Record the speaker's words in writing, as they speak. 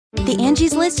The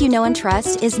Angie's List you know and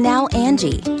trust is now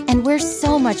Angie, and we're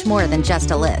so much more than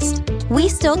just a list. We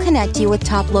still connect you with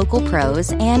top local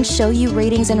pros and show you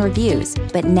ratings and reviews,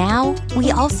 but now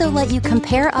we also let you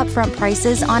compare upfront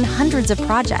prices on hundreds of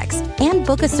projects and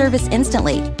book a service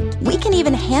instantly. We can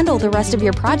even handle the rest of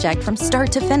your project from start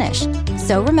to finish.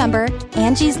 So remember,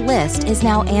 Angie's List is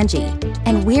now Angie,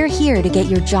 and we're here to get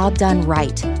your job done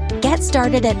right. Get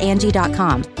started at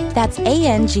Angie.com. That's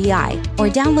ANGI, or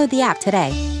download the app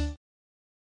today.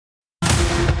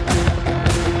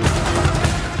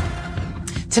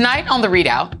 Tonight on the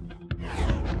ReidOut.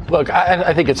 Look,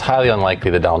 I think it's highly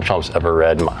unlikely that Donald Trump's ever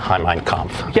read Mein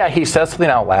Kampf. Yeah, he says something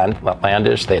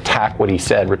outlandish. They attack what he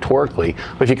said rhetorically.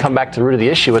 But if you come back to the root of the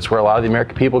issue, it's where a lot of the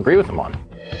American people agree with him on.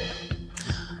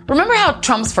 Remember how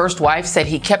Trump's first wife said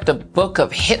he kept a book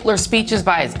of Hitler speeches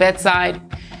by his bedside?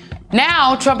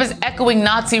 Now, Trump is echoing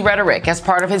Nazi rhetoric as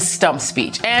part of his stump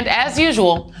speech. And as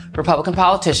usual, Republican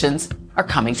politicians are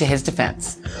coming to his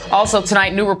defense. Also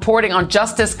tonight, new reporting on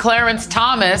Justice Clarence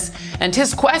Thomas and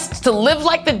his quest to live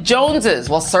like the Joneses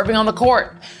while serving on the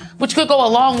court, which could go a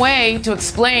long way to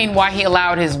explain why he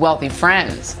allowed his wealthy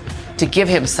friends to give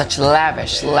him such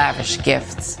lavish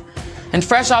gifts. And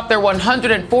fresh off their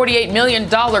 $148 million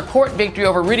court victory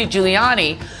over Rudy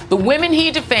Giuliani, the women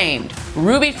he defamed,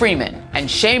 Ruby Freeman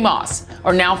and Shay Moss,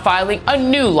 are now filing a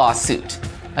new lawsuit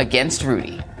against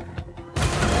Rudy.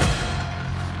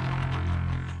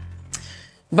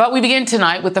 But we begin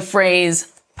tonight with the phrase,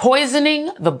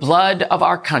 poisoning the blood of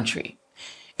our country.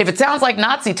 If it sounds like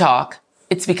Nazi talk,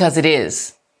 it's because it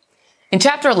is. In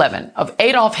chapter 11 of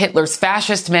Adolf Hitler's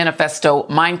fascist manifesto,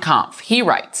 Mein Kampf, he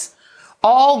writes,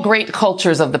 all great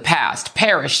cultures of the past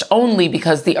perished only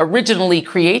because the originally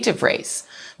creative race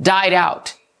died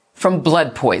out from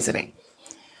blood poisoning.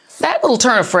 That little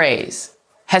turn of phrase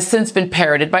has since been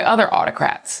parroted by other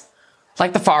autocrats,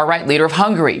 like the far-right leader of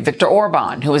Hungary, Viktor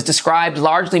Orban, who has described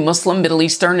largely Muslim, Middle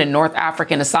Eastern, and North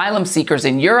African asylum seekers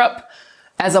in Europe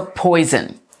as a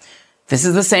poison. This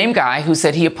is the same guy who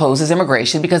said he opposes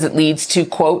immigration because it leads to,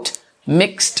 quote,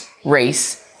 mixed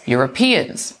race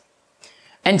Europeans.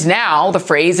 And now the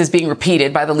phrase is being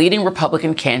repeated by the leading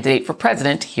Republican candidate for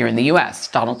president here in the U.S.,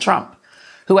 Donald Trump,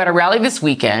 who had a rally this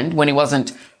weekend when he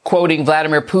wasn't quoting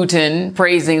Vladimir Putin,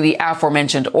 praising the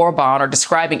aforementioned Orban, or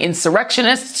describing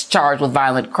insurrectionists charged with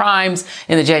violent crimes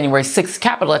in the January 6th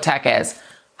Capitol attack as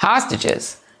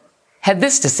hostages, had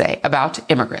this to say about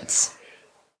immigrants.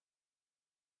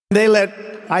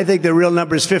 I think the real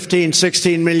number is 15,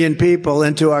 16 million people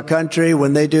into our country.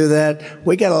 When they do that,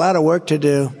 we got a lot of work to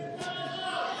do.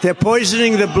 They're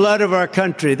poisoning the blood of our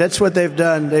country. That's what they've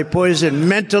done. They poison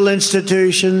mental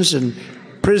institutions and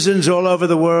prisons all over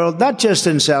the world, not just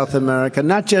in South America,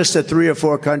 not just the 3 or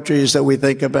 4 countries that we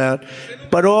think about,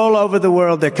 but all over the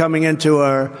world. They're coming into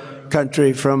our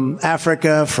country from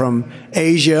Africa, from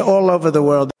Asia, all over the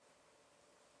world.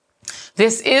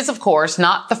 This is, of course,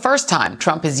 not the first time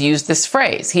Trump has used this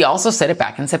phrase. He also said it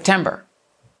back in September.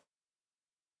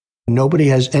 Nobody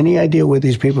has any idea where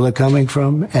these people are coming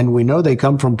from, and we know they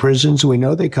come from prisons. We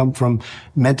know they come from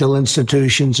mental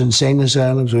institutions, insane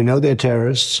asylums. We know they're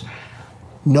terrorists.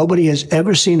 Nobody has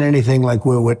ever seen anything like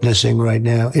we're witnessing right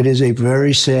now. It is a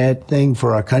very sad thing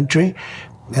for our country.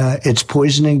 It's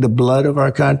poisoning the blood of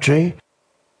our country.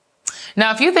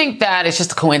 Now, if you think that it's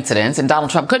just a coincidence and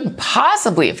Donald Trump couldn't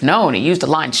possibly have known he used a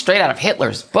line straight out of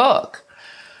Hitler's book,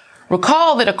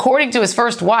 recall that according to his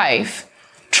first wife,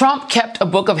 Trump kept a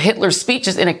book of Hitler's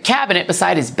speeches in a cabinet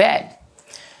beside his bed.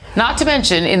 Not to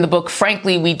mention, in the book,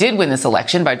 Frankly, We Did Win This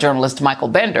Election by journalist Michael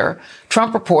Bender,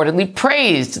 Trump reportedly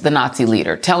praised the Nazi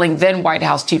leader, telling then White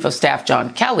House Chief of Staff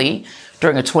John Kelly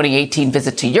during a 2018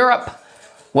 visit to Europe,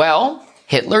 well,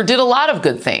 Hitler did a lot of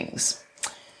good things.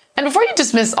 And before you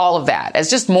dismiss all of that as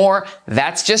just more,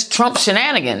 that's just Trump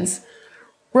shenanigans,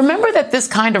 remember that this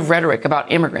kind of rhetoric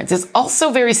about immigrants is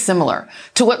also very similar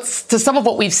to some of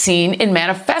what we've seen in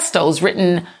manifestos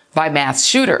written by mass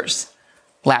shooters.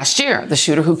 Last year, the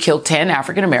shooter who killed 10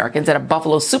 African Americans at a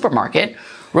Buffalo supermarket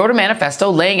wrote a manifesto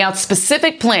laying out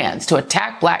specific plans to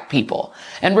attack black people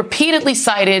and repeatedly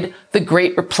cited the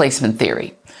Great Replacement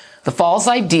theory, the false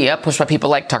idea pushed by people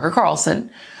like Tucker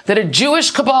Carlson that a Jewish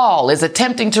cabal is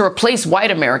attempting to replace white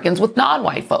Americans with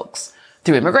non-white folks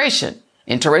through immigration,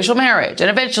 interracial marriage, and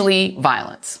eventually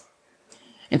violence.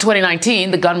 In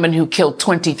 2019, the gunman who killed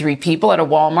 23 people at a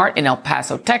Walmart in El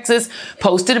Paso, Texas,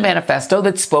 posted a manifesto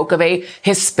that spoke of a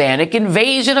Hispanic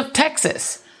invasion of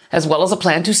Texas, as well as a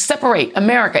plan to separate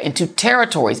America into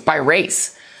territories by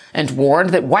race, and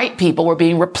warned that white people were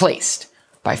being replaced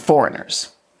by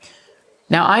foreigners.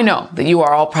 Now, I know that you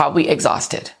are all probably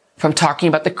exhausted from talking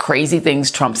about the crazy things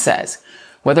Trump says,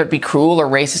 whether it be cruel or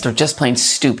racist or just plain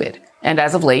stupid, and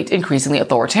as of late, increasingly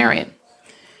authoritarian.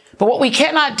 But what we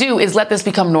cannot do is let this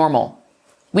become normal.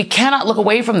 We cannot look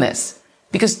away from this,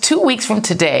 because 2 weeks from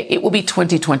today, it will be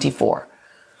 2024.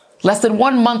 Less than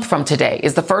 1 month from today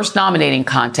is the first nominating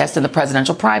contest in the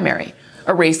presidential primary,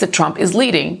 a race that Trump is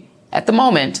leading, at the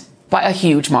moment, by a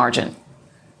huge margin.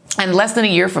 And less than a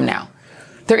year from now,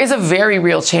 there is a very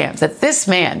real chance that this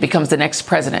man becomes the next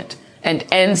president and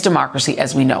ends democracy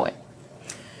as we know it.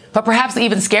 But perhaps the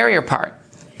even scarier part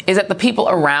is that the people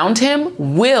around him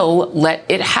will let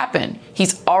it happen.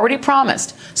 He's already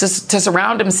promised to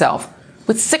surround himself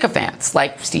with sycophants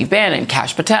like Steve Bannon,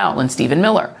 Kash Patel, and Stephen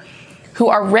Miller, who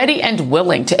are ready and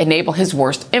willing to enable his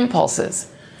worst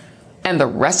impulses. And the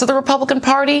rest of the Republican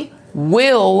Party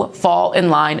will fall in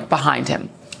line behind him.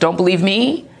 Don't believe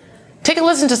me? Take a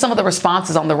listen to some of the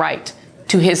responses on the right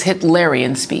to his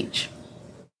Hitlerian speech.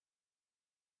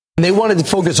 They wanted to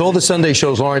focus all the Sunday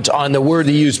shows, Lawrence, on the word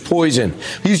he used, poison.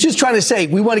 He was just trying to say,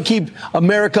 we want to keep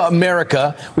America,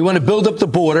 America. We want to build up the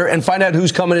border and find out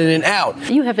who's coming in and out.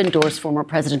 You have endorsed former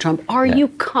President Trump. Are you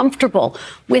comfortable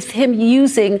with him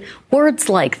using words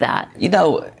like that? You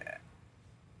know,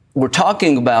 we're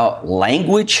talking about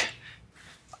language.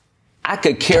 I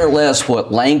could care less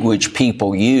what language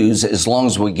people use as long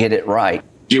as we get it right.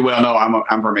 You well know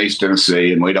I'm from East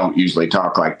Tennessee, and we don't usually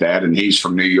talk like that. And he's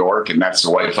from New York, and that's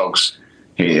the way folks.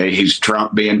 He's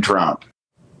Trump being Trump.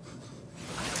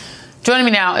 Joining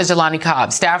me now is Jelani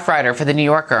Cobb, staff writer for The New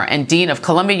Yorker and dean of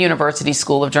Columbia University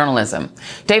School of Journalism.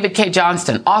 David K.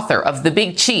 Johnston, author of The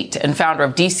Big Cheat and founder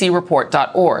of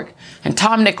DCReport.org. And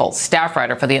Tom Nichols, staff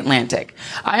writer for The Atlantic.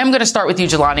 I am going to start with you,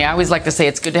 Jelani. I always like to say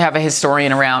it's good to have a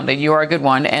historian around, and you are a good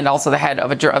one, and also the head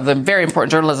of a very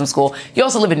important journalism school. You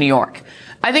also live in New York.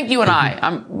 I think you and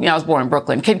I was born in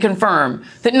Brooklyn, can confirm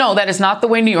that no, that is not the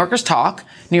way New Yorkers talk.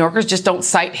 New Yorkers just don't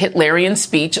cite Hitlerian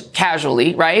speech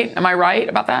casually, right? Am I right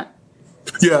about that?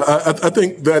 Yeah, I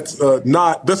think that's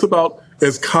that's about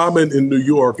as common in New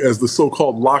York as the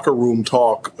so-called locker room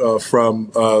talk from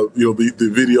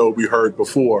the video we heard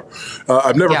before.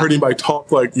 I've never heard anybody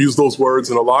use those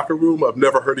words in a locker room. I've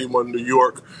never heard anyone in New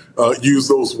York use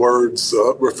those words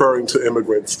referring to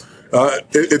immigrants.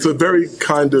 It's a very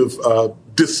kind of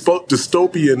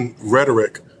dystopian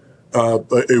rhetoric, a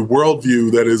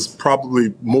worldview that is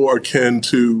probably more akin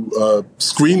to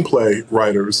screenplay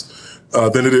writers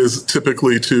than it is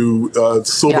typically to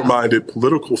sober-minded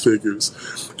political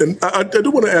figures. And I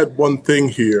do want to add one thing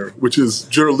here, which is,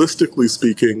 journalistically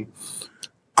speaking,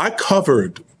 I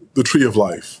covered the Tree of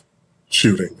Life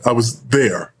shooting. I was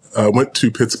there. I went to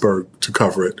Pittsburgh to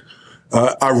cover it.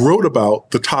 I wrote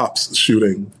about the Tops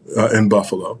shooting in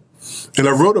Buffalo. And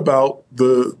I wrote about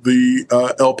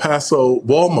the El Paso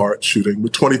Walmart shooting, where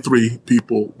 23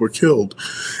 people were killed.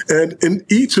 And in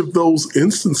each of those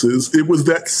instances, it was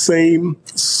that same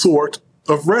sort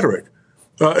of rhetoric.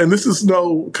 And this is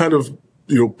no kind of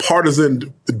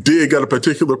partisan dig at a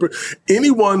particular.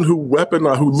 Anyone who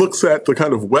looks at the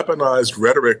kind of weaponized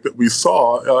rhetoric that we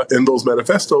saw in those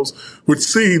manifestos would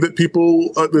see that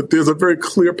that there's a very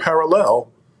clear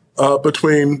parallel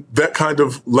between that kind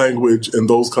of language and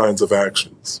those kinds of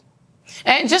actions.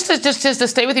 And just to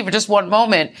stay with you for just one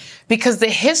moment, because the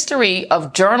history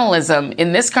of journalism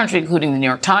in this country, including the New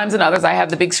York Times and others, I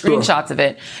have the big screenshots of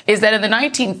it, is that in the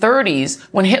 1930s,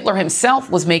 when Hitler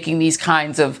himself was making these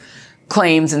kinds of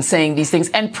claims and saying these things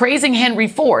and praising Henry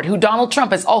Ford, who Donald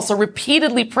Trump has also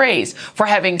repeatedly praised for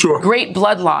having great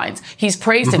bloodlines. He's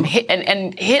praised him,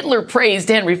 and Hitler praised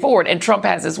Henry Ford, and Trump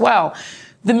has as well.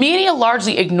 The media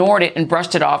largely ignored it and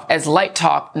brushed it off as light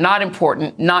talk, not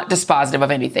important, not dispositive of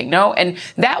anything. No, and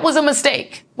that was a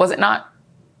mistake, was it not?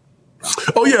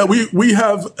 Oh, yeah, we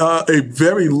have a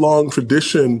very long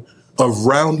tradition of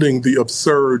rounding the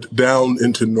absurd down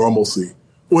into normalcy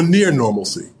or near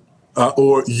normalcy.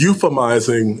 Or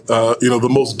euphemizing, the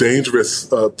most dangerous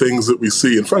things that we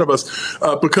see in front of us,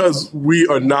 because we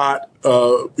are not,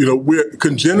 we're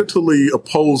congenitally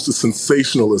opposed to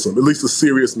sensationalism, at least the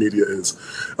serious media is.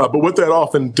 But what that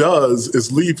often does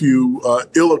is leave you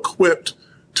ill-equipped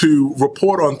to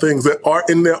report on things that are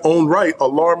in their own right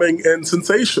alarming and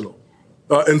sensational.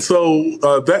 And so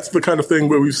that's the kind of thing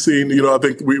where we've seen, I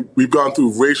think we've gone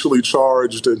through racially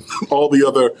charged and all the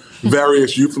other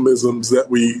various euphemisms that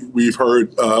we've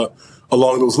heard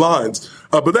along those lines.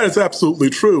 But that is absolutely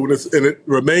true. And it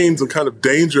remains a kind of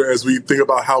danger as we think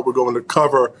about how we're going to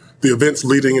cover the events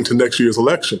leading into next year's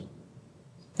election.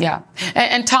 Yeah.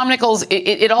 And Tom Nichols,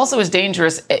 it also is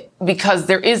dangerous because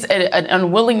there is an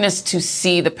unwillingness to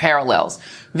see the parallels.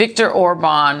 Viktor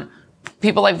Orban,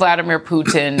 people like Vladimir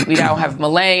Putin, we now have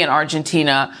Milei in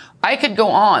Argentina, I could go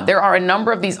on. There are a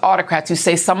number of these autocrats who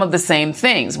say some of the same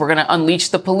things. We're going to unleash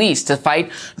the police to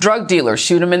fight drug dealers,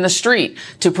 shoot them in the street,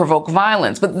 to provoke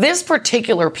violence. But this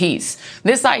particular piece,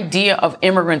 this idea of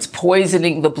immigrants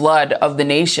poisoning the blood of the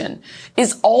nation,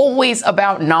 is always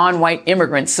about non-white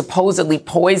immigrants supposedly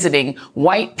poisoning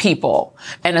white people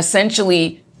and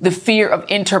essentially the fear of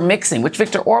intermixing, which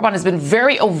Viktor Orban has been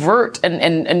very overt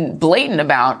and blatant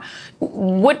about.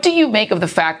 What do you make of the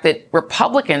fact that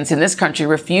Republicans in this country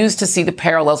refuse to see the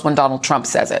parallels when Donald Trump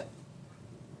says it?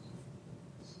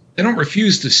 They don't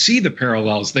refuse to see the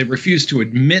parallels. They refuse to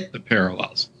admit the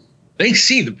parallels. They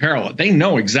see the parallel. They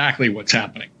know exactly what's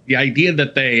happening. The idea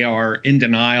that they are in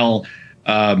denial,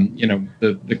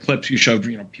 the clips you showed,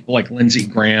 people like Lindsey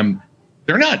Graham,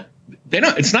 they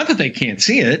don't, it's not that they can't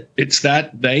see it. It's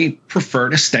that they prefer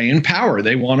to stay in power.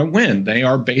 They want to win. They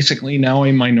are basically now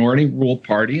a minority rule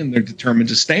party, and they're determined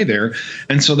to stay there.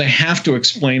 And so they have to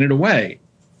explain it away.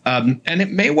 And it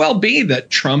may well be that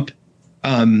Trump,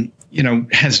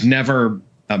 has never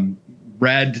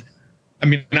read. I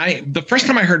mean, the first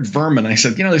time I heard vermin, I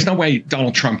said, there's no way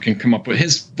Donald Trump can come up with,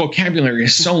 his vocabulary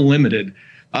is so limited.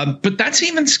 But that's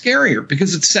even scarier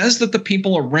because it says that the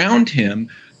people around him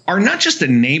are not just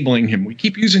enabling him. We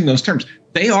keep using those terms.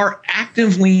 They are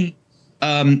actively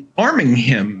arming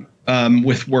him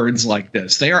with words like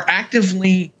this. They are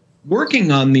actively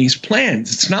working on these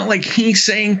plans. It's not like he's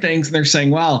saying things and they're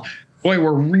saying, well, boy,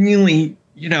 we're really,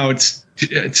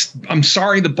 I'm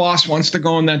sorry the boss wants to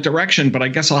go in that direction, but I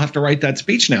guess I'll have to write that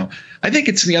speech now. I think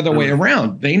it's the other way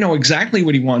around. They know exactly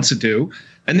what he wants to do,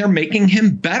 and they're making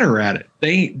him better at it.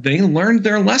 They learned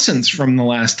their lessons from the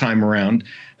last time around,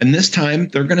 and this time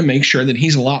they're going to make sure that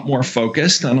he's a lot more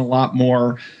focused and a lot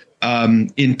more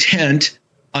intent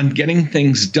on getting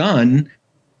things done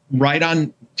right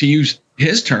on, to use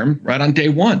his term, right on day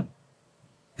one.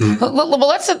 Well,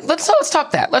 let's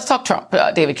talk that. Let's talk Trump,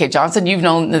 David K. Johnson. You've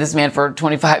known this man for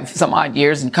 25 some odd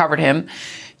years and covered him.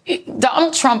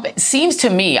 Donald Trump seems to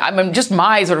me, I mean, just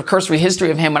my sort of cursory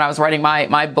history of him when I was writing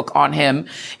my book on him,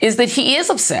 is that he is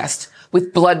obsessed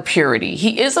with blood purity.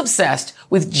 He is obsessed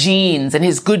with genes and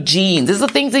his good genes. These are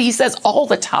the things that he says all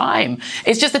the time.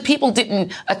 It's just that people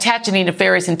didn't attach any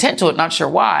nefarious intent to it. Not sure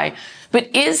why.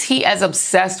 But is he as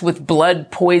obsessed with blood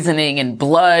poisoning and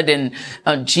blood and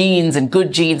genes and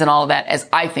good genes and all of that as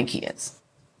I think he is?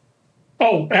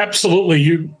 Oh, absolutely.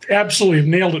 You absolutely have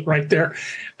nailed it right there.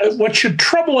 What should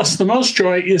trouble us the most,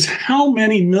 Joy, is how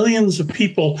many millions of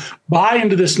people buy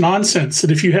into this nonsense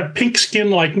that if you have pink skin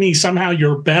like me, somehow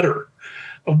you're better.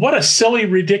 What a silly,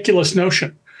 ridiculous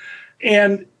notion.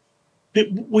 And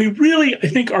we really, I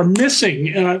think, are missing,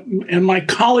 and my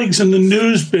colleagues in the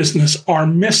news business are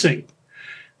missing,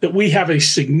 that we have a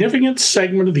significant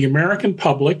segment of the American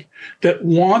public that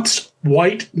wants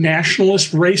white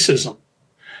nationalist racism.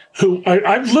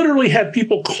 I've literally had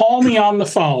people call me on the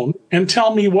phone and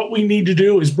tell me what we need to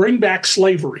do is bring back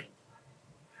slavery.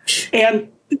 And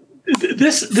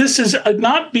this is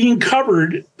not being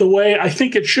covered the way I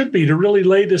think it should be to really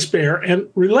lay this bare. And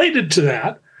related to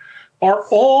that are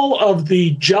all of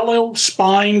the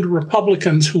jello-spined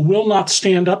Republicans who will not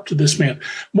stand up to this man.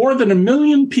 More than 1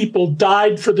 million people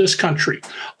died for this country.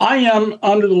 I am,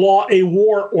 under the law, a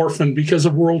war orphan because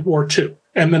of World War II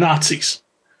and the Nazis.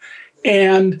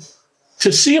 And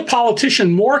to see a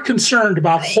politician more concerned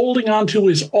about holding on to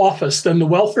his office than the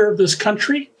welfare of this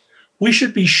country, we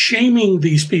should be shaming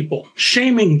these people,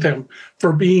 shaming them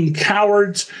for being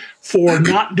cowards, for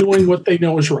not doing what they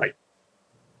know is right.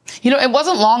 It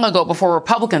wasn't long ago before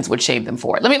Republicans would shame them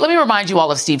for it. Let me remind you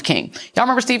all of Steve King. Y'all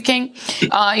remember Steve King?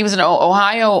 He was an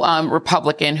Ohio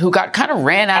Republican who got kind of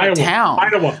ran out of town.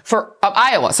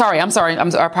 Iowa. Sorry.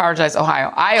 I apologize,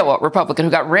 Ohio. Iowa Republican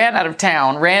who got ran out of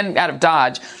town, ran out of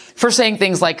Dodge for saying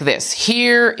things like this.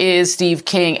 Here is Steve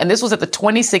King. And this was at the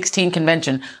 2016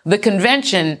 convention, the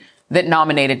convention that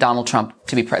nominated Donald Trump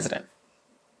to be president.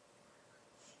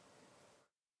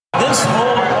 This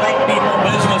whole white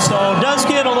people business, though, does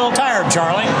get a little tired,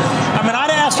 Charlie. I mean,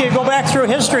 I'd ask you to go back through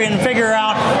history and figure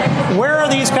out where are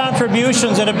these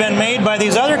contributions that have been made by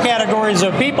these other categories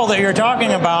of people that you're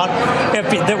talking about.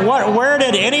 Where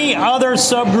did any other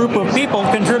subgroup of people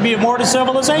contribute more to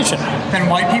civilization? Than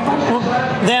white people?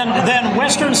 Than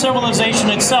Western civilization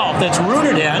itself, that's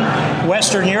rooted in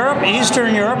Western Europe,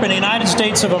 Eastern Europe, and the United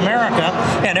States of America,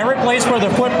 and every place where the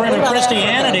footprint of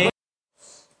Christianity.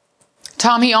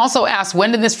 Tom, he also asked,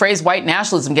 when did this phrase white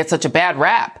nationalism get such a bad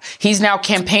rap? He's now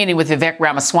campaigning with Vivek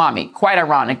Ramaswamy. Quite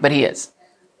ironic, but he is.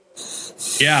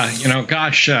 Yeah, a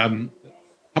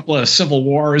couple of civil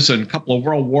wars and a couple of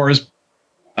world wars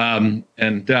and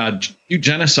few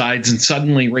genocides, and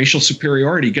suddenly racial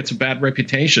superiority gets a bad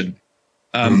reputation.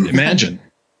 imagine.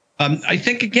 I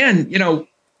think, again,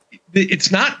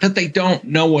 it's not that they don't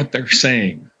know what they're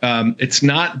saying. It's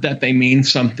not that they mean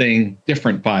something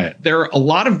different by it. There are a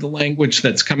lot of the language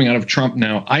that's coming out of Trump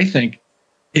now, I think,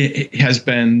 it has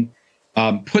been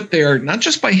put there, not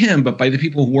just by him, but by the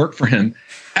people who work for him,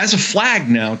 as a flag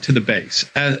now to the base,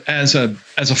 as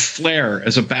a flare,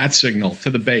 as a bat signal to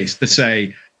the base to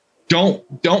say, don't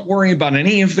worry about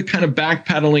any of the kind of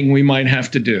backpedaling we might have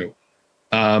to do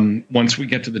once we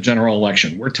get to the general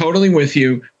election. We're totally with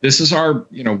you. This is our,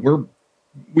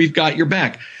 we've got your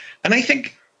back. And I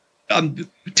think the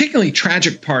particularly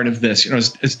tragic part of this,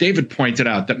 as David pointed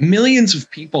out, that millions of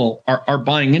people are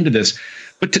buying into this.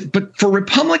 But for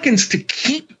Republicans to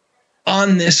keep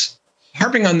on this,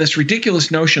 harping on this ridiculous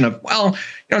notion of,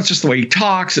 it's just the way he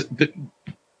talks.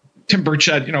 Tim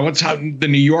Burchett, what's how the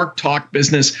New York talk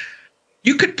business.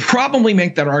 You could probably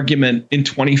make that argument in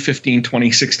 2015,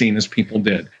 2016, as people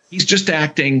did. He's just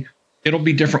acting. It'll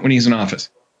be different when he's in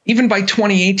office. Even by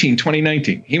 2018,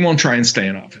 2019, he won't try and stay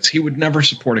in office. He would never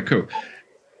support a coup.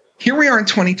 Here we are in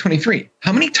 2023.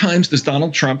 How many times does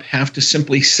Donald Trump have to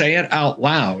simply say it out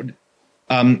loud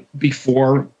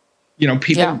before, people,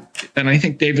 yeah. And I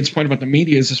think David's point about the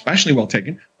media is especially well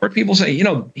taken, where people say,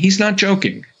 he's not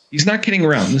joking. He's not kidding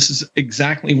around. This is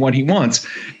exactly what he wants.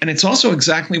 And it's also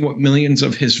exactly what millions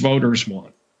of his voters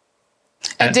want.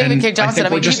 And David K. Johnson,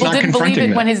 people didn't believe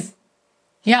it when his...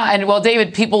 Yeah, and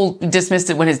David, people dismissed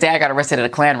it when his dad got arrested at a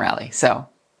Klan rally, so...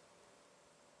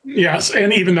 Yes,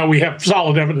 and even though we have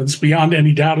solid evidence beyond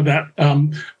any doubt of that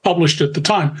published at the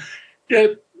time,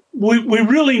 we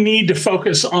really need to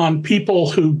focus on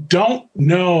people who don't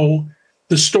know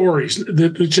the stories,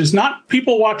 which is not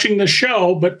people watching the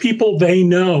show, but people they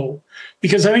know.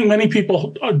 Because I think many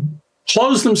people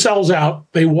close themselves out.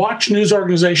 They watch news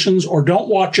organizations or don't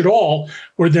watch at all,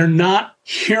 where they're not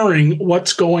hearing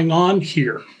what's going on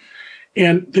here.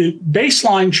 And the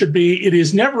baseline should be, it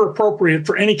is never appropriate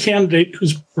for any candidate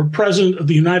who's for president of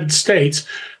the United States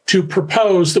to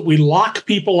propose that we lock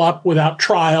people up without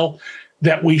trial,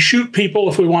 that we shoot people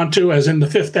if we want to, as in the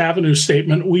Fifth Avenue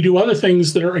statement. We do other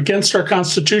things that are against our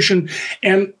Constitution.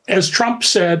 And as Trump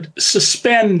said,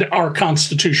 suspend our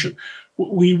Constitution.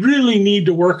 We really need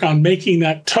to work on making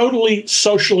that totally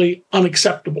socially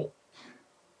unacceptable.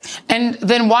 And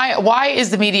then why is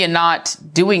the media not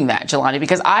doing that, Jelani?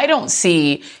 Because I don't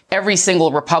see every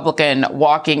single Republican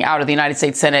walking out of the United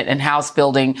States Senate and House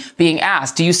building being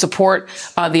asked, do you support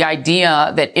the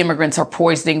idea that immigrants are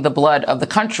poisoning the blood of the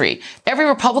country? Every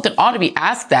Republican ought to be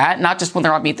asked that, not just when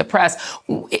they're on Meet the Press.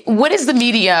 What is the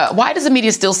media? Why does the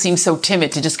media still seem so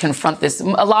timid to just confront this?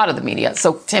 A lot of the media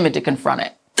so timid to confront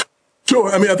it. Sure.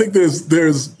 I mean, I think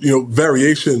there's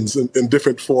variations in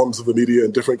different forms of the media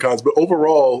and different kinds, but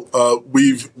overall,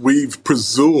 we've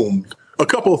presumed a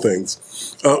couple of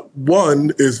things.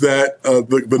 One is that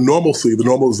the normalcy, the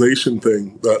normalization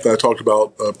thing that I talked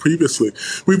about previously,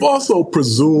 we've also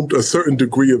presumed a certain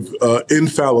degree of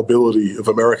infallibility of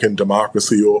American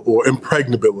democracy or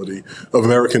impregnability of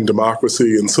American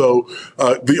democracy. And so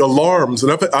the alarms,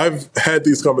 and I've had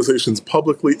these conversations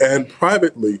publicly and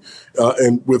privately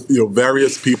and with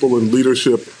various people in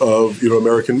leadership of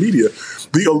American media,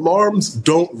 the alarms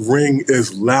don't ring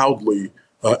as loudly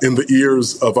in the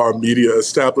ears of our media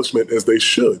establishment as they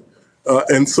should.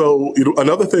 And so,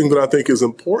 another thing that I think is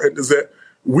important is that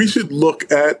we should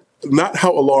look at not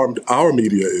how alarmed our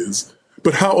media is,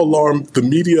 but how alarmed the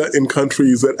media in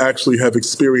countries that actually have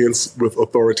experience with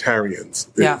authoritarians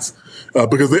is.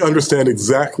 Because they understand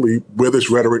exactly where this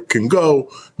rhetoric can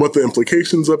go, what the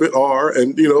implications of it are.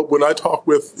 And, when I talk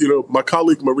with, my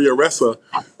colleague Maria Ressa,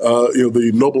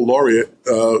 the Nobel laureate,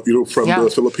 from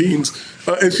the Philippines,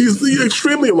 and she's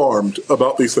extremely alarmed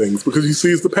about these things because she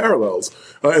sees the parallels.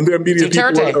 And there are media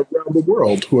people around the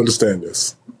world who understand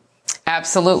this.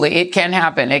 Absolutely. It can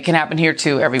happen. It can happen here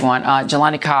too, everyone.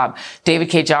 Jelani Cobb, David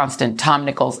K. Johnston, Tom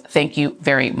Nichols, thank you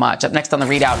very much. Up next on the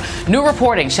ReidOut, new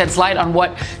reporting sheds light on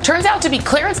what turns out to be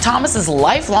Clarence Thomas's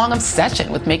lifelong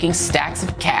obsession with making stacks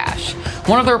of cash.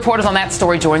 One of the reporters on that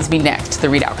story joins me next. The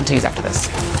ReidOut continues after this.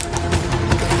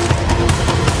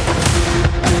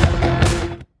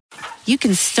 You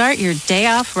can start your day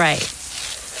off right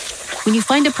when you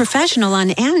find a professional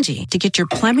on Angie to get your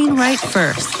plumbing right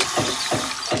first.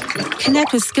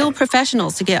 Connect with skilled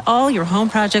professionals to get all your home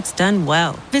projects done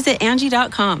well. Visit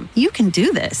Angie.com. You can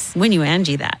do this when you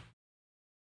Angie that.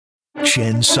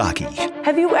 Jen Psaki.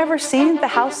 Have you ever seen the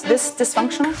House this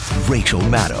dysfunctional? Rachel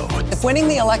Maddow. If winning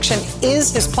the election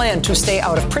is his plan to stay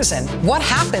out of prison, what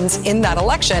happens in that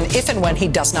election if and when he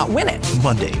does not win it?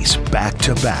 Mondays back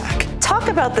to back. Talk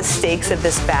about the stakes of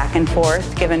this back and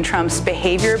forth, given Trump's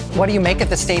behavior. What do you make of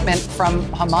the statement from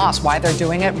Hamas? Why they're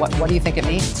doing it? What do you think it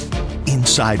means?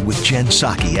 Inside with Jen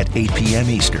Psaki at 8 p.m.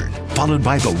 Eastern, followed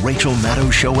by The Rachel Maddow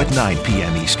Show at 9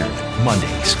 p.m. Eastern,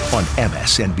 Mondays on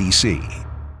MSNBC.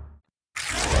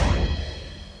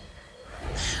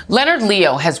 Leonard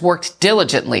Leo has worked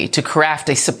diligently to craft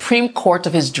a Supreme Court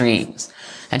of his dreams,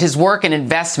 and his work and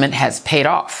investment has paid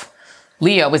off.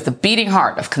 Leo is the beating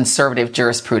heart of conservative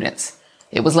jurisprudence.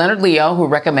 It was Leonard Leo who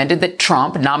recommended that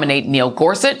Trump nominate Neil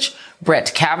Gorsuch,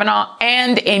 Brett Kavanaugh,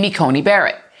 and Amy Coney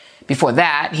Barrett. Before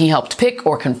that, he helped pick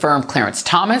or confirm Clarence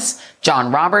Thomas,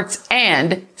 John Roberts,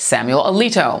 and Samuel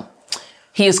Alito.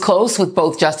 He is close with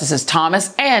both Justices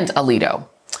Thomas and Alito.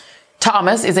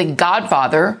 Thomas is a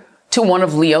godfather to one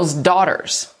of Leo's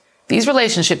daughters. These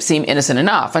relationships seem innocent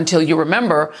enough until you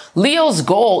remember Leo's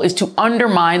goal is to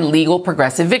undermine legal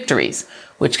progressive victories,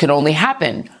 which can only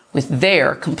happen with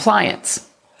their compliance.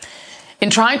 In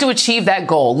trying to achieve that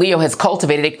goal, Leo has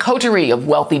cultivated a coterie of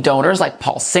wealthy donors like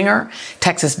Paul Singer,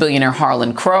 Texas billionaire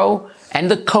Harlan Crow,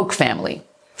 and the Koch family.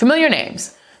 Familiar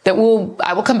names that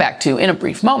I will come back to in a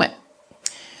brief moment.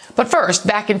 But first,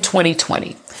 back in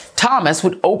 2020, Thomas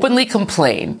would openly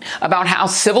complain about how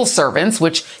civil servants,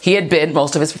 which he had been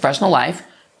most of his professional life,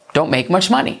 don't make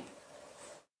much money.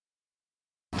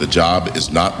 The job is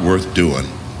not worth doing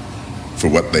for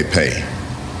what they pay.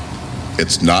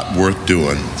 It's not worth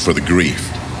doing for the grief,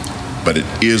 but it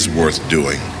is worth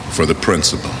doing for the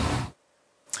principle.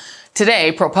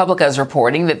 Today, ProPublica is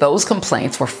reporting that those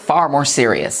complaints were far more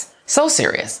serious. So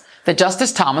serious that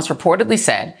Justice Thomas reportedly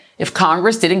said if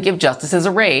Congress didn't give justices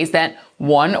a raise, that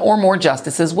one or more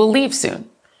justices will leave soon.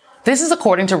 This is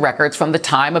according to records from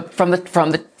records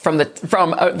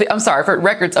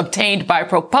obtained by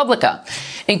ProPublica,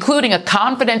 including a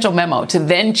confidential memo to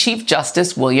then Chief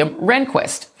Justice William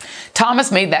Rehnquist.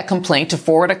 Thomas made that complaint to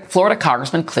Florida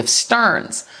Congressman Cliff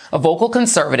Stearns, a vocal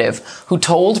conservative who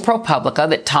told ProPublica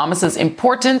that Thomas's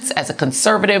importance as a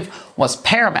conservative was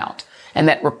paramount, and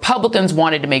that Republicans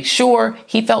wanted to make sure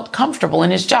he felt comfortable in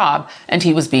his job and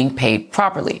he was being paid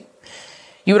properly.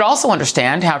 You would also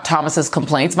understand how Thomas's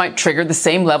complaints might trigger the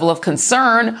same level of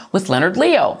concern with Leonard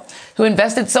Leo, who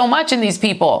invested so much in these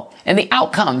people and the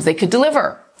outcomes they could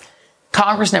deliver.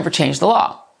 Congress never changed the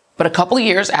law, but a couple of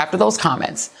years after those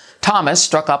comments, Thomas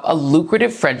struck up a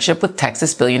lucrative friendship with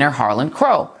Texas billionaire Harlan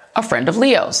Crow, a friend of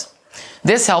Leo's.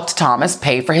 This helped Thomas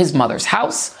pay for his mother's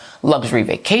house, luxury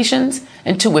vacations,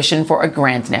 and tuition for a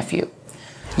grandnephew.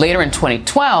 Later in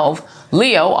 2012,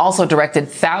 Leo also directed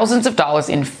thousands of dollars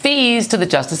in fees to the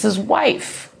justice's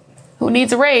wife. Who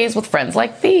needs a raise with friends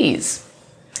like these?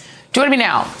 Joining me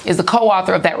now is the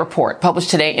co-author of that report, published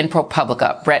today in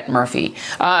ProPublica, Brett Murphy.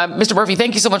 Mr. Murphy,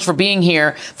 thank you so much for being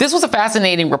here. This was a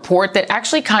fascinating report that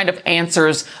actually kind of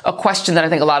answers a question that I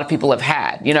think a lot of people have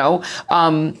had.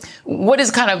 What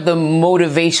is kind of the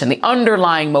motivation, the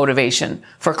underlying motivation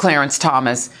for Clarence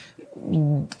Thomas,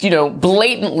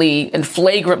 blatantly and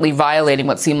flagrantly violating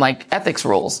what seemed like ethics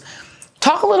rules?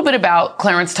 Talk a little bit about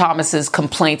Clarence Thomas's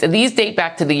complaints. And these date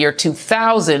back to the year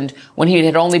 2000, when he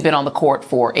had only been on the court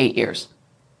for 8 years.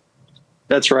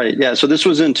 That's right. Yeah. So this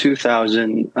was in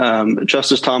 2000.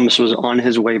 Justice Thomas was on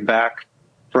his way back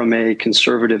from a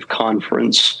conservative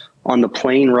conference. On the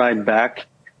plane ride back,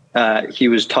 he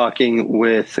was talking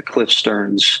with Cliff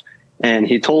Stearns. And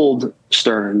he told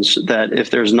Stearns that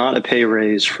if there's not a pay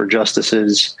raise for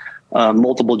justices,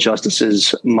 multiple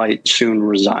justices might soon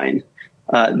resign.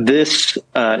 This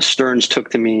Stearns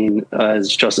took to mean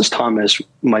as Justice Thomas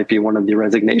might be one of the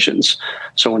resignations.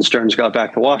 So when Stearns got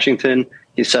back to Washington,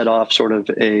 he set off sort of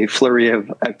a flurry of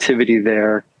activity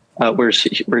there where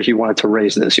he wanted to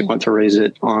raise this. He wanted to raise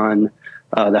it on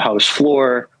the House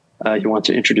floor. He wanted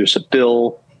to introduce a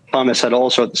bill. Thomas had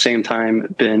also at the same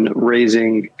time been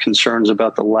raising concerns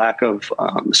about the lack of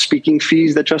speaking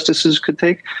fees that justices could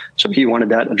take. So he wanted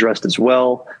that addressed as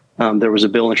well. There was a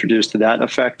bill introduced to that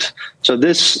effect. So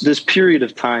this period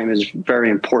of time is very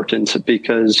important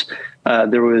because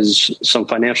there was some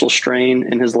financial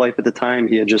strain in his life at the time.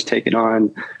 He had just taken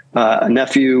on a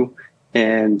nephew,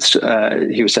 and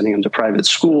he was sending him to private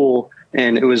school.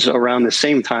 And it was around the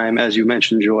same time, as you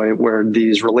mentioned, Joy, where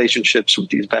these relationships with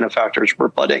these benefactors were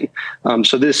budding.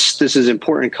 So this is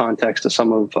important context to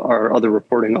some of our other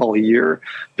reporting all year,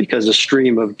 because a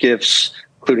stream of gifts,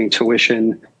 including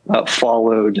tuition,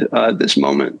 followed this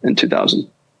moment in 2000.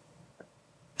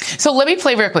 So let me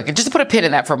play very quick, just to put a pin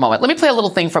in that for a moment. Let me play a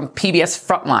little thing from PBS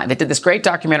Frontline that did this great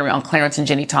documentary on Clarence and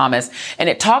Ginny Thomas, and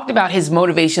it talked about his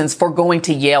motivations for going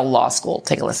to Yale Law School.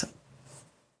 Take a listen.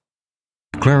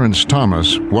 Clarence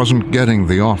Thomas wasn't getting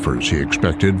the offers he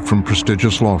expected from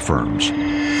prestigious law firms.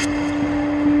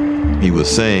 He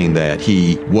was saying that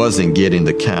he wasn't getting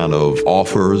the kind of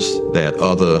offers that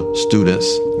other students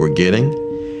were getting.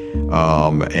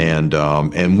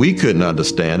 And we couldn't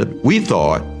understand it. We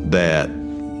thought that,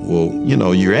 well, you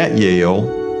know, you're at Yale,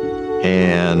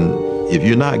 and if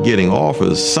you're not getting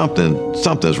offers,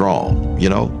 something's wrong, you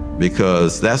know,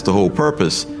 because that's the whole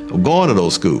purpose of going to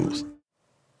those schools.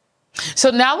 So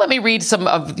now let me read some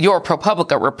of your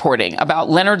ProPublica reporting about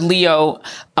Leonard Leo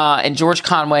and George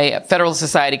Conway, a Federalist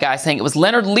Society guy, saying it was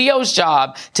Leonard Leo's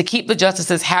job to keep the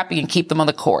justices happy and keep them on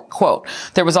the court. Quote,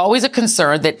 there was always a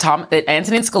concern that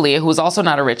Antonin Scalia, who was also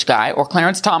not a rich guy, or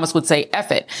Clarence Thomas would say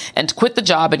F it and quit the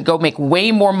job and go make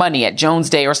way more money at Jones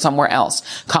Day or somewhere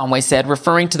else, Conway said,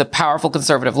 referring to the powerful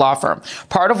conservative law firm.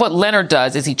 Part of what Leonard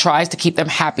does is he tries to keep them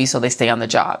happy so they stay on the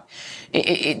job.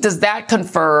 Does that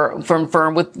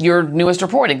confirm with your newest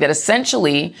reporting that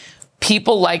essentially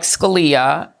people like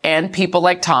Scalia and people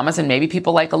like Thomas and maybe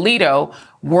people like Alito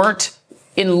weren't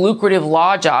in lucrative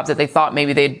law jobs that they thought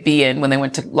maybe they'd be in when they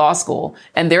went to law school,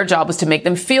 and their job was to make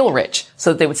them feel rich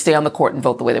so that they would stay on the court and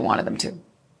vote the way they wanted them to?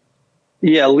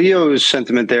 Yeah, Leo's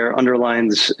sentiment there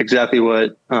underlines exactly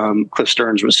what Cliff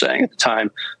Stearns was saying at the time,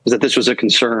 was that this was a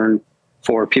concern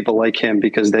for people like him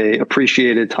because they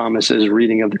appreciated Thomas's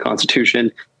reading of the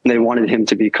Constitution and they wanted him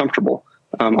to be comfortable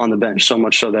on the bench, so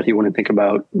much so that he wouldn't think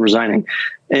about resigning.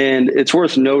 And it's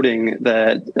worth noting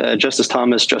that Justice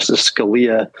Thomas, Justice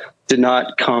Scalia did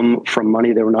not come from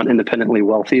money. They were not independently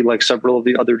wealthy like several of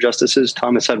the other justices.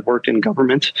 Thomas had worked in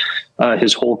government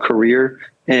his whole career.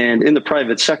 And in the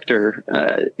private sector,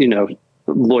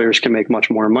 lawyers can make much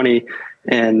more money.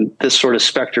 And this sort of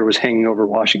specter was hanging over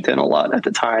Washington a lot at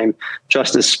the time.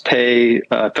 Justice pay,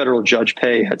 federal judge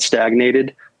pay had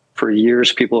stagnated for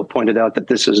years. People have pointed out that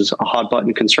this is a hot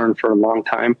button concern for a long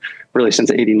time, really since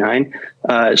 '89.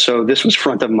 So this was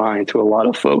front of mind to a lot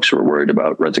of folks who were worried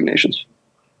about resignations.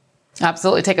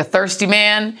 Absolutely. Take a thirsty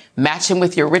man, match him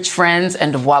with your rich friends,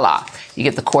 and voila, you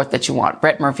get the court that you want.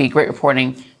 Brett Murphy, great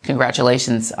reporting.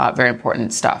 Congratulations. Very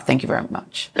important stuff. Thank you very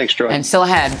much. Thanks, Joy. And still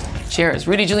ahead, cheers.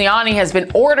 Rudy Giuliani has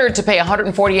been ordered to pay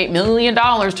 $148 million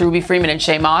to Ruby Freeman and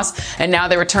Shay Moss, and now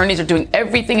their attorneys are doing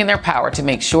everything in their power to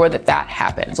make sure that that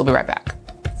happens. We'll be right back.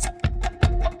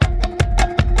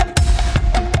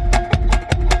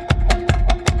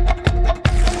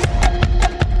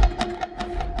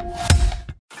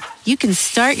 You can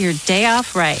start your day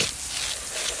off right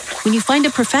when you find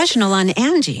a professional on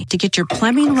Angie to get your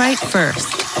plumbing right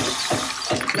first.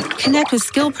 Connect with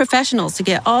skilled professionals to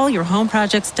get all your home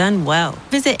projects done well.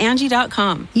 Visit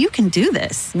Angie.com. You can do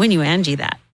this when you Angie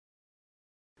that.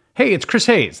 Hey, it's Chris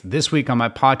Hayes. This week on my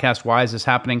podcast, Why Is This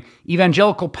Happening?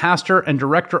 Evangelical pastor and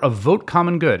director of Vote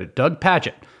Common Good, Doug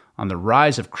Padgett, on the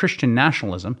rise of Christian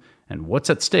nationalism and what's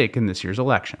at stake in this year's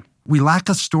election. We lack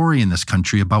a story in this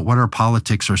country about what our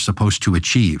politics are supposed to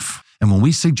achieve. And when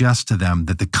we suggest to them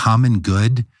that the common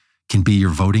good can be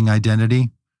your voting identity,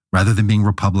 rather than being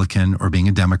Republican or being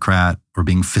a Democrat or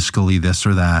being fiscally this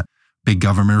or that, big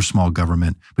government or small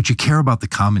government, but you care about the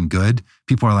common good,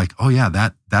 people are like, oh yeah,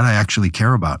 that I actually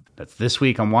care about. That's this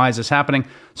week on Why Is This Happening?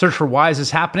 Search for Why Is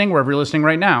This Happening wherever you're listening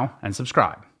right now and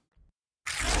subscribe.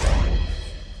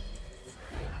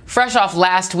 Fresh off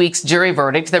last week's jury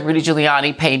verdict that Rudy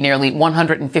Giuliani paid nearly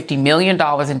 $150 million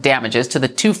in damages to the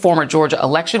two former Georgia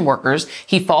election workers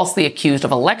he falsely accused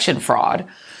of election fraud,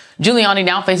 Giuliani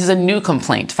now faces a new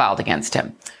complaint filed against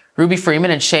him. Ruby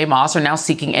Freeman and Shay Moss are now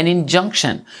seeking an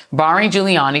injunction, barring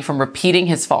Giuliani from repeating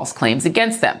his false claims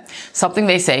against them, something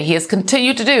they say he has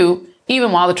continued to do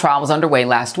even while the trial was underway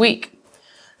last week.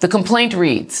 The complaint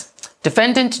reads,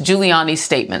 Defendant Giuliani's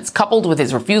statements, coupled with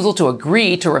his refusal to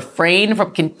agree to refrain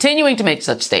from continuing to make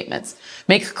such statements,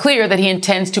 make clear that he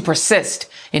intends to persist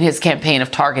in his campaign of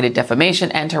targeted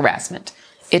defamation and harassment.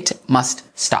 It must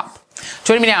stop.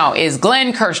 Joining me now is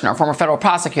Glenn Kirshner, former federal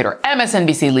prosecutor,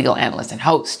 MSNBC legal analyst, and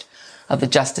host of the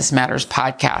Justice Matters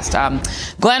podcast.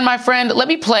 Glenn, my friend, let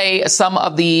me play some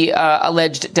of the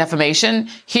alleged defamation.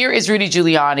 Here is Rudy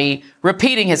Giuliani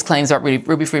repeating his claims about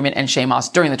Ruby Freeman and Shay Moss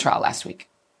during the trial last week.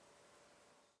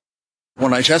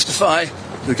 When I testify,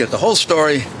 you'll get the whole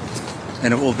story,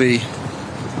 and it will be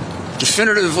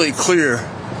definitively clear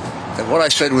that what I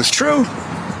said was true,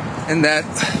 and that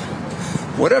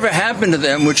whatever happened to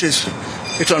them, which is,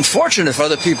 it's unfortunate if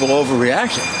other people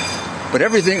overreacted, but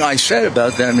everything I said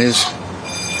about them is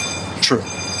true.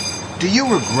 Do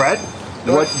you regret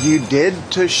what you did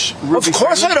to Ruby? Of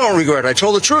course I don't regret. I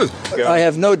told the truth. Okay. I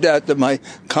have no doubt that my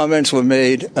comments were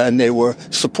made and they were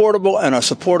supportable and are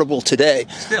supportable today.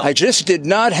 Still. I just did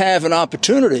not have an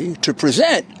opportunity to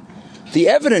present the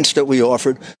evidence that we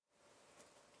offered.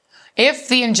 If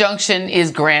the injunction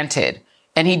is granted,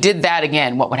 and he did that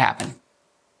again, what would happen?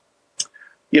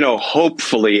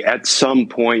 Hopefully at some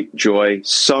point, Joy,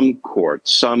 some court,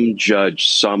 some judge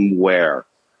somewhere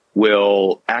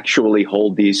will actually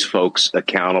hold these folks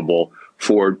accountable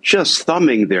for just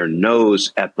thumbing their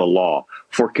nose at the law,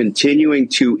 for continuing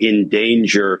to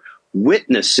endanger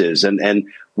witnesses. And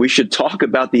we should talk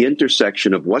about the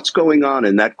intersection of what's going on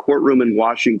in that courtroom in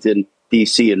Washington,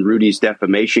 D.C. in Rudy's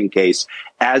defamation case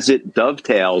as it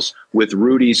dovetails with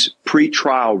Rudy's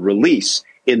pretrial release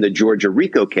in the Georgia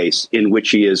RICO case in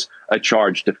which he is a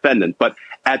charged defendant. But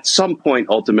at some point,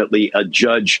 ultimately, a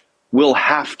judge will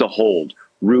have to hold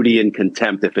Rudy in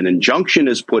contempt. If an injunction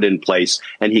is put in place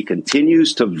and he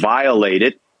continues to violate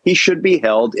it, he should be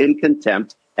held in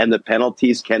contempt, and the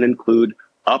penalties can include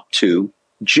up to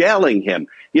jailing him.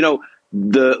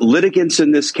 The litigants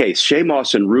in this case, Shay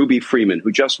Moss and Ruby Freeman,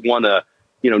 who just won a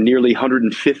nearly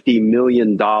 $150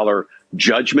 million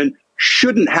judgment,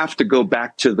 shouldn't have to go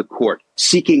back to the court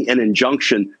seeking an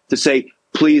injunction to say,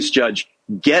 please, judge,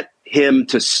 get him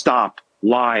to stop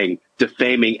lying,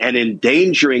 defaming, and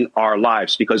endangering our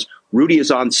lives, because Rudy is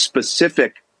on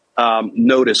specific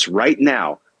notice right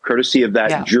now, courtesy of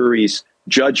that jury's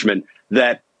judgment,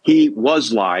 that he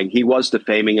was lying, he was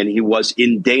defaming, and he was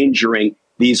endangering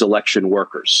these election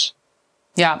workers.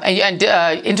 Yeah. And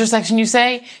intersection, you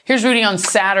say? Here's Rudy on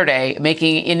Saturday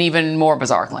making an even more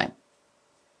bizarre claim.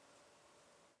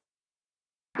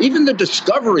 Even the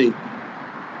discovery,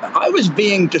 I was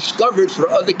being discovered for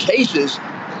other cases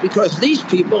because these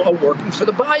people are working for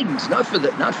the Bidens, not for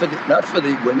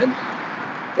the women.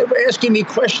 They were asking me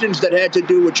questions that had to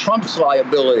do with Trump's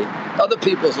liability, other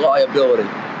people's liability.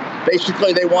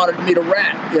 Basically, they wanted me to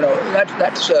rat.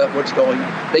 That's what's going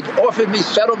on. They offered me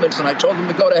settlements, and I told them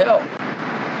to go to hell.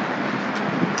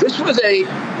 This was a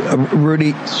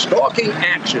Rudy stalking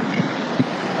action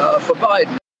for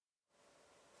Biden.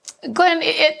 Glenn,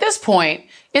 at this point,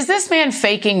 is this man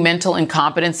faking mental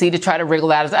incompetency to try to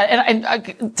wriggle out of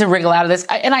this?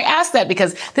 And I ask that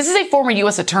because this is a former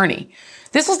U.S. attorney.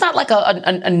 This was not like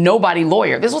a nobody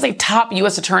lawyer. This was a top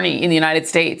U.S. attorney in the United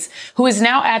States who is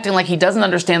now acting like he doesn't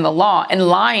understand the law and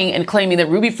lying and claiming that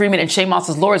Ruby Freeman and Shay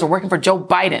Moss's lawyers are working for Joe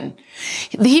Biden.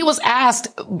 He was asked,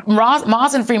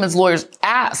 Moss and Freeman's lawyers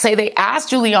say they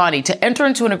asked Giuliani to enter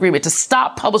into an agreement to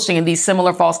stop publishing these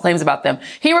similar false claims about them.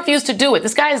 He refused to do it.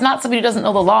 This guy is not somebody who doesn't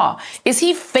know the law. Is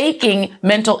he faking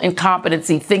mental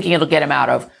incompetency, thinking it'll get him out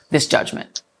of this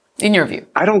judgment? In your view?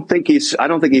 I don't think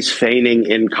he's feigning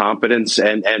incompetence,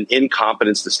 and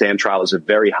incompetence to stand trial is a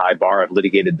very high bar. I've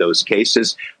litigated those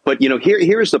cases. But,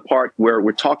 here's the part where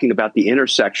we're talking about the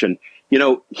intersection.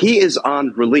 He is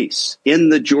on release in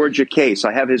the Georgia case.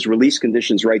 I have his release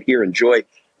conditions right here. Enjoy.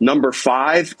 Number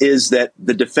 5 is that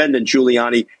the defendant,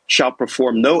 Giuliani, shall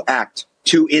perform no act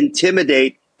to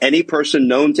intimidate any person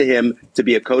known to him to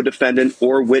be a co-defendant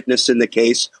or witness in the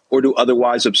case, or to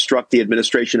otherwise obstruct the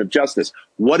administration of justice.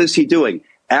 What is he doing?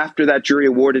 After that jury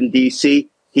award in D.C.,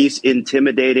 he's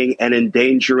intimidating and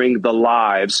endangering the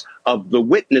lives of the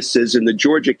witnesses in the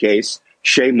Georgia case,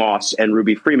 Shay Moss and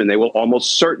Ruby Freeman. They will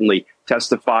almost certainly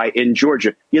testify in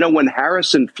Georgia. When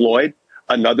Harrison Floyd,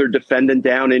 another defendant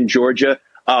down in Georgia,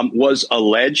 was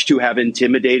alleged to have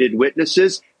intimidated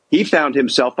witnesses, he found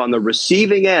himself on the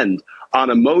receiving end on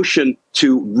a motion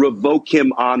to revoke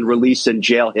him on release and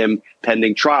jail him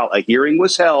pending trial. A hearing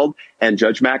was held, and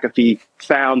Judge McAfee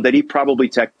found that he probably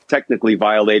technically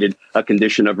violated a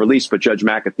condition of release, but Judge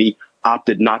McAfee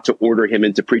opted not to order him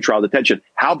into pretrial detention.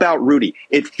 How about Rudy?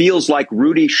 It feels like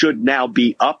Rudy should now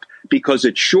be up, because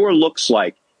it sure looks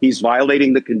like he's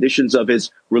violating the conditions of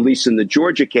his release in the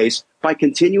Georgia case by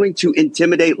continuing to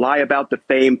intimidate, lie about,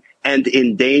 defame, and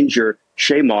endanger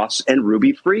Shay Moss and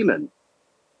Ruby Freeman.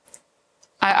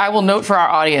 I will note for our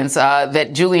audience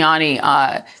that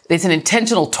Giuliani, it's an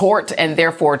intentional tort, and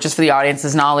therefore, just for the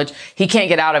audience's knowledge, he can't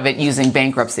get out of it using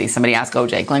bankruptcy. Somebody asked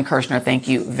OJ. Glenn Kirshner, thank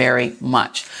you very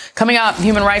much. Coming up,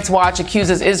 Human Rights Watch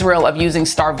accuses Israel of using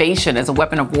starvation as a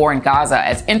weapon of war in Gaza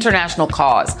as international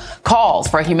calls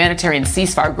for a humanitarian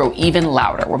ceasefire grow even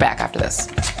louder. We're back after this.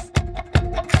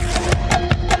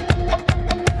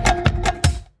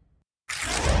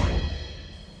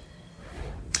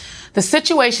 The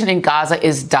situation in Gaza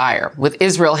is dire, with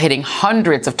Israel hitting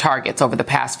hundreds of targets over the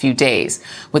past few days,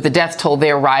 with the death toll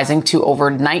there rising to over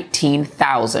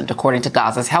 19,000, according to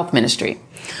Gaza's health ministry.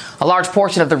 A large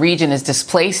portion of the region is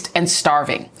displaced and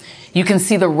starving. You can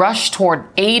see the rush toward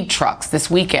aid trucks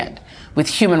this weekend, with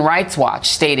Human Rights Watch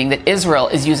stating that Israel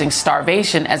is using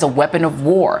starvation as a weapon of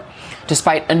war,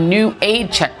 despite a new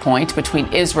aid checkpoint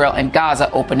between Israel and Gaza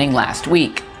opening last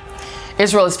week.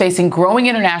 Israel is facing growing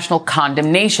international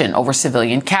condemnation over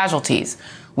civilian casualties,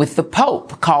 with the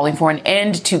Pope calling for an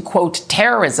end to, quote,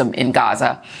 terrorism in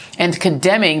Gaza and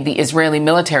condemning the Israeli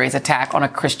military's attack on a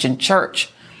Christian church.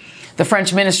 The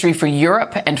French Ministry for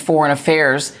Europe and Foreign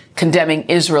Affairs condemning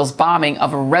Israel's bombing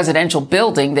of a residential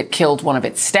building that killed one of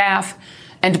its staff,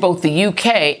 and both the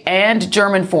UK and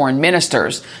German foreign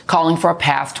ministers calling for a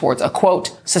path towards a,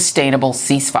 quote, sustainable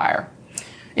ceasefire.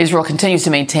 Israel continues to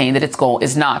maintain that its goal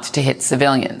is not to hit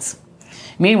civilians.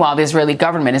 Meanwhile, the Israeli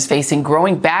government is facing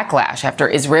growing backlash after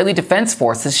Israeli defense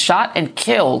forces shot and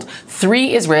killed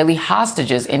 3 Israeli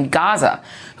hostages in Gaza,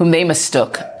 whom they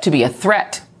mistook to be a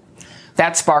threat.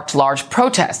 That sparked large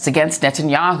protests against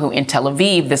Netanyahu in Tel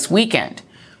Aviv this weekend.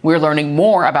 We're learning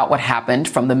more about what happened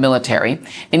from the military,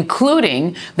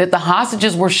 including that the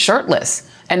hostages were shirtless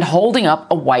and holding up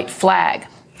a white flag.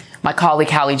 My colleague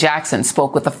Hallie Jackson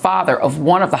spoke with the father of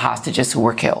one of the hostages who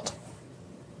were killed.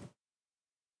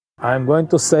 I'm going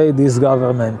to say this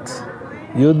government,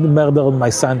 you murdered my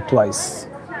son twice.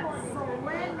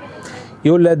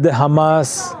 You let the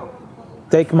Hamas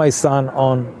take my son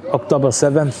on October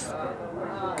 7th,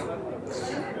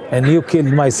 and you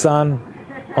killed my son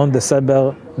on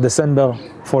December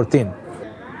 14th.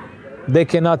 They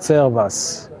cannot serve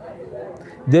us.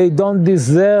 They don't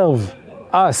deserve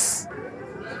us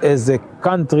as a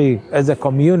country, as a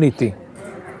community.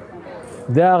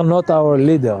 They are not our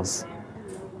leaders.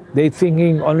 They're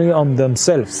thinking only on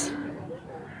themselves,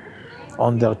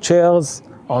 on their chairs,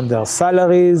 on their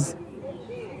salaries.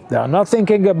 They are not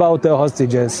thinking about the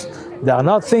hostages. They are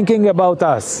not thinking about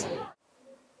us.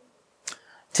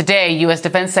 Today, U.S.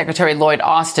 Defense Secretary Lloyd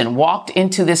Austin walked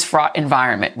into this fraught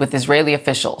environment with Israeli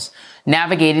officials,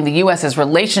 navigating the U.S.'s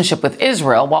relationship with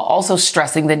Israel while also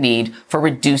stressing the need for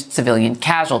reduced civilian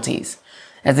casualties.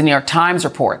 As the New York Times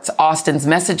reports, Austin's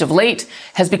message of late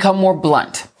has become more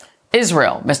blunt.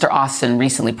 Israel, Mr. Austin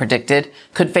recently predicted,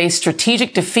 could face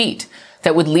strategic defeat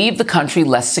that would leave the country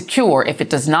less secure if it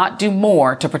does not do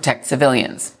more to protect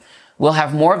civilians. We'll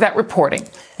have more of that reporting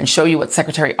and show you what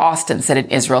Secretary Austin said in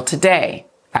Israel today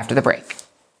after the break.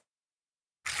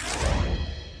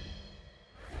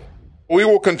 We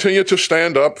will continue to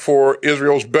stand up for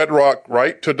Israel's bedrock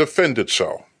right to defend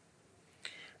itself.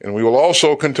 And we will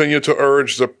also continue to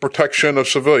urge the protection of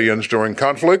civilians during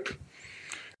conflict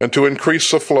and to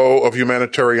increase the flow of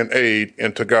humanitarian aid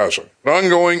into Gaza.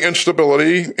 Ongoing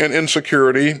instability and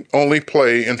insecurity only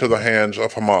play into the hands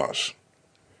of Hamas.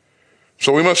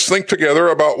 So we must think together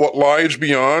about what lies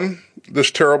beyond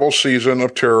this terrible season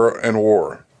of terror and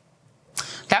war.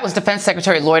 That was Defense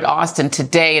Secretary Lloyd Austin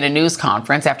today in a news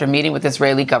conference after meeting with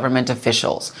Israeli government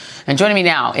officials. And joining me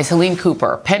now is Helene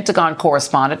Cooper, Pentagon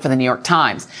correspondent for the New York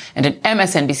Times and an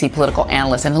MSNBC political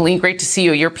analyst. And Helene, great to see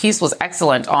you. Your piece was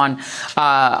excellent on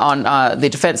the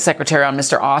Defense Secretary, on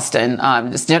Mr. Austin,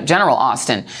 General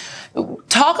Austin.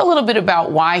 Talk a little bit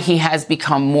about why he has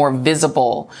become more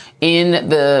visible in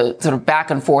the sort of back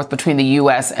and forth between the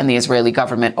U.S. and the Israeli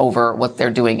government over what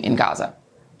they're doing in Gaza.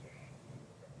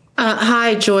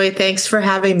 Hi, Joy. Thanks for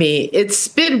having me. It's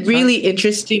been really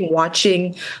interesting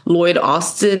watching Lloyd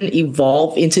Austin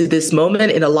evolve into this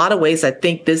moment. In a lot of ways, I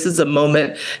think this is a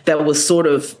moment that was sort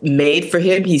of made for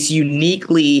him. He's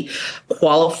uniquely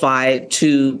qualified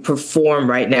to perform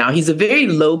right now. He's a very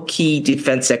low-key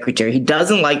defense secretary. He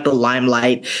doesn't like the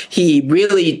limelight. He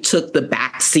really took the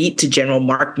back seat to General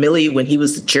Mark Milley when he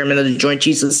was the chairman of the Joint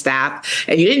Chiefs of Staff.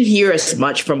 And you didn't hear as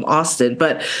much from Austin.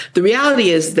 But the reality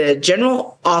is that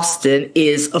General Austin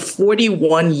is a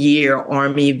 41-year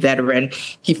Army veteran.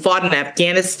 He fought in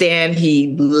Afghanistan.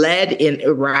 He led in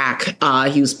Iraq.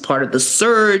 He was part of the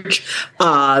surge.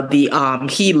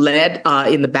 He led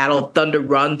in the Battle of Thunder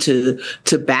Run to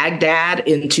Baghdad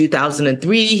in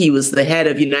 2003. He was the head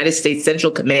of United States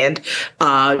Central Command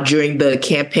during the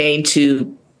campaign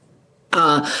to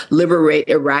liberate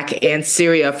Iraq and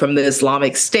Syria from the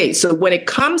Islamic State. So when it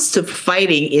comes to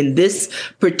fighting in this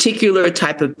particular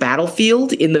type of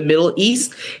battlefield in the Middle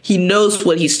East, he knows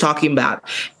what he's talking about.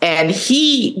 And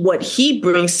what he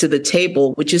brings to the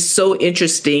table, which is so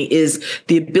interesting, is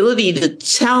the ability to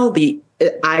tell the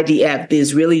IDF, the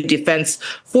Israeli Defense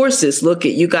Forces, look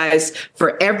at you guys,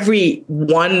 for every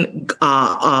one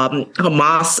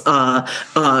Hamas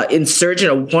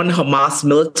insurgent or one Hamas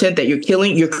militant that you're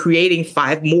killing, you're creating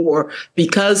 5 more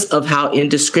because of how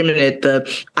indiscriminate the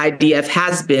IDF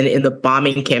has been in the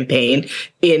bombing campaign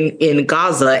in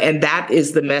Gaza. And that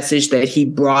is the message that he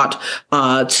brought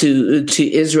to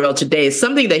Israel today. It's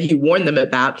something that he warned them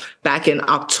about back in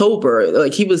October.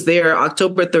 Like, he was there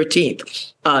October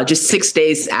 13th, just 6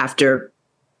 days after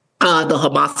the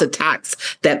Hamas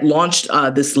attacks that launched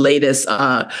this latest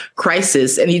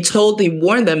crisis. And he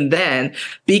warned them then,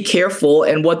 be careful.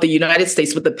 And what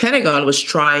the Pentagon was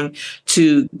trying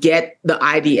to get the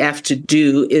IDF to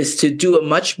do is to do a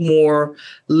much more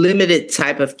limited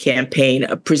type of campaign,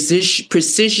 a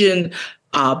precision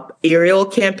aerial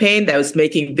campaign that was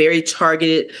making very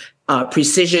targeted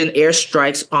precision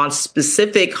airstrikes on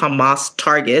specific Hamas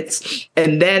targets,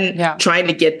 and then trying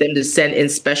to get them to send in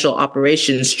special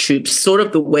operations troops, sort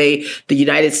of the way the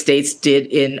United States did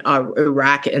in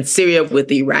Iraq and Syria with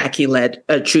the Iraqi-led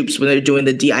troops when they're doing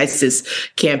the de-ISIS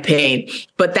campaign.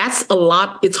 But that's a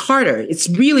lot. It's harder. It's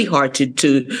really hard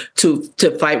to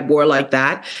fight war like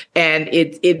that, and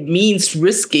it means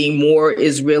risking more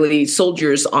Israeli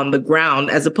soldiers on the ground,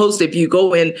 as opposed to if you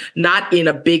go in not in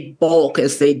a big bulk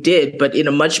as they did, but in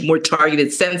a much more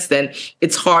targeted sense, then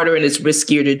it's harder and it's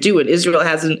riskier to do it. Israel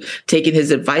hasn't taken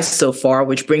his advice so far,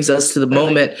 which brings us to the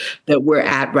moment that we're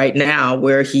at right now,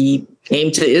 where he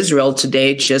came to Israel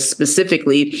today just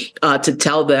specifically to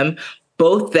tell them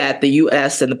both that the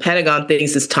U.S. and the Pentagon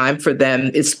thinks it's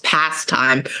past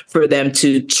time for them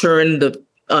to turn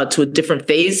to a different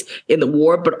phase in the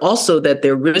war, but also that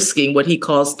they're risking what he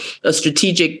calls a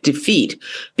strategic defeat.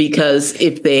 Because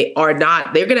if they are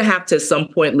not, they're going to have to at some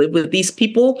point live with these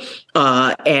people.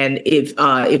 And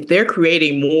if they're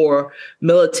creating more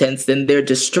militants than they're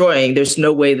destroying, there's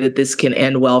no way that this can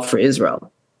end well for Israel.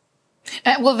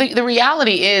 Well, the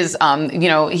reality is,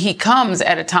 he comes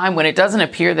at a time when it doesn't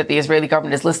appear that the Israeli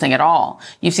government is listening at all.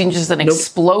 You've seen just an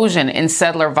explosion in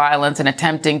settler violence and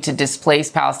attempting to displace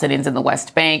Palestinians in the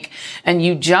West Bank. And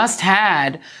you just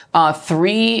had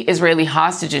 3 Israeli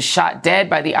hostages shot dead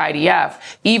by the IDF,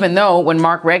 even though when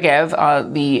Mark Regev,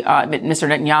 Mr.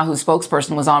 Netanyahu's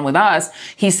spokesperson, was on with us,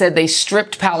 he said they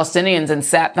stripped Palestinians and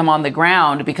sat them on the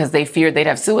ground because they feared they'd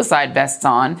have suicide vests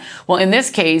on. Well, in this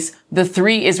case, the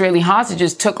 3 Israeli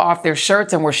hostages took off their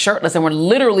shirts and were shirtless and were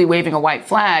literally waving a white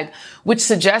flag, which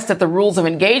suggests that the rules of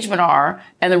engagement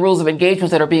and the rules of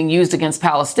engagement that are being used against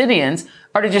Palestinians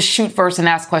are to just shoot first and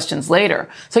ask questions later.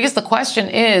 So I guess the question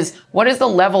is, what is the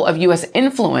level of U.S.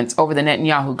 influence over the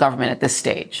Netanyahu government at this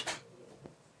stage?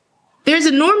 There's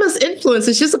enormous influence.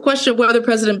 It's just a question of whether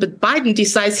President Biden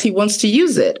decides he wants to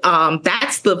use it.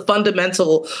 That's the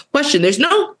fundamental question. There's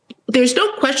no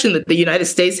question that the United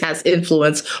States has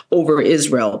influence over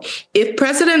Israel. If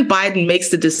President Biden makes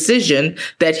the decision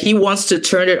that he wants to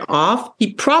turn it off,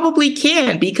 he probably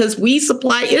can, because we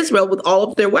supply Israel with all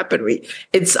of their weaponry.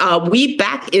 It's we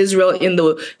back Israel in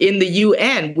the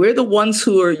UN. We're the ones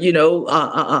who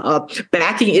are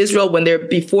backing Israel when they're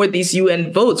before these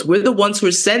UN votes. We're the ones who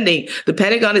are sending. The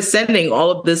Pentagon is sending all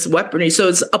of this weaponry. So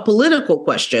it's a political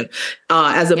question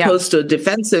as opposed to a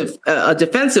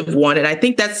defensive one. And I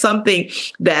think that's something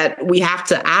that we have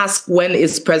to ask: when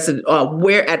is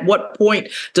at what point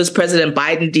does President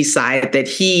Biden decide that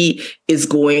he is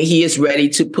ready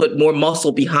to put more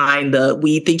muscle behind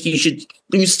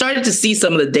you started to see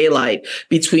some of the daylight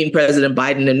between President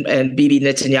Biden and Bibi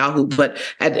Netanyahu, but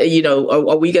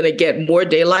are we going to get more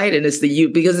daylight? And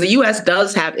because the U.S.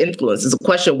 does have influence. It's a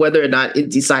question of whether or not it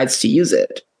decides to use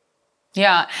it.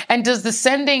 Yeah. And does the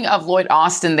sending of Lloyd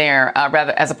Austin there,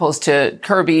 rather as opposed to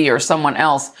Kirby or someone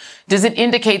else, does it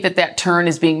indicate that turn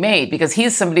is being made? Because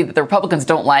he's somebody that the Republicans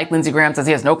don't like. Lindsey Graham says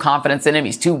he has no confidence in him.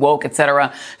 He's too woke, et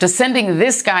cetera. Does sending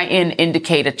this guy in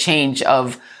indicate a change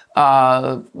of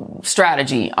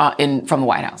strategy from the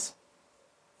White House?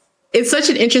 It's such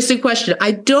an interesting question.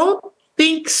 I don't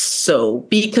think so,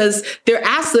 because they're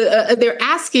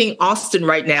asking Austin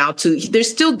right now they're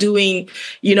still doing,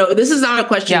 this is not a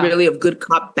question really of good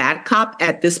cop, bad cop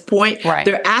at this point. Right.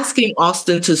 They're asking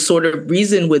Austin to sort of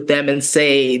reason with them and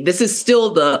say, this is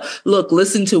still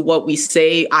listen to what we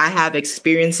say. I have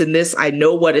experience in this. I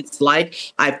know what it's like.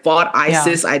 I fought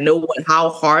ISIS. I know how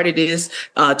hard it is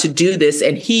to do this.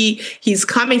 And he's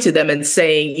coming to them and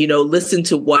saying, listen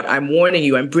to what I'm warning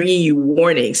you. I'm bringing you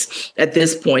warnings at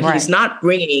this point. Right. He's not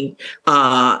bringing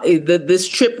this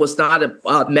trip was not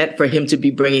meant for him to be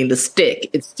bringing the stick.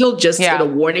 It's still just in a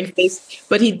warning face,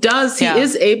 but he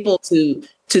is able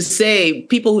to say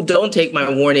people who don't take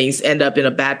my warnings end up in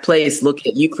a bad place. Look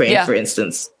at Ukraine, for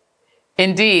instance.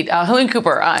 Indeed. Helene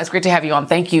Cooper, it's great to have you on.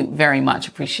 Thank you very much.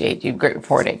 Appreciate you. Great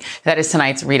reporting. That is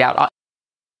tonight's ReidOut.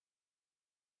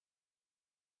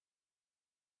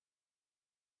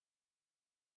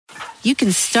 You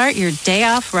can start your day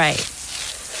off right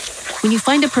when you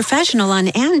find a professional on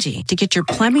Angie to get your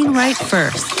plumbing right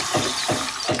first.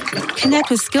 Connect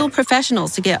with skilled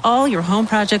professionals to get all your home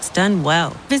projects done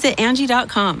well. Visit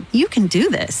Angie.com. You can do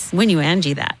this when you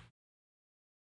Angie that.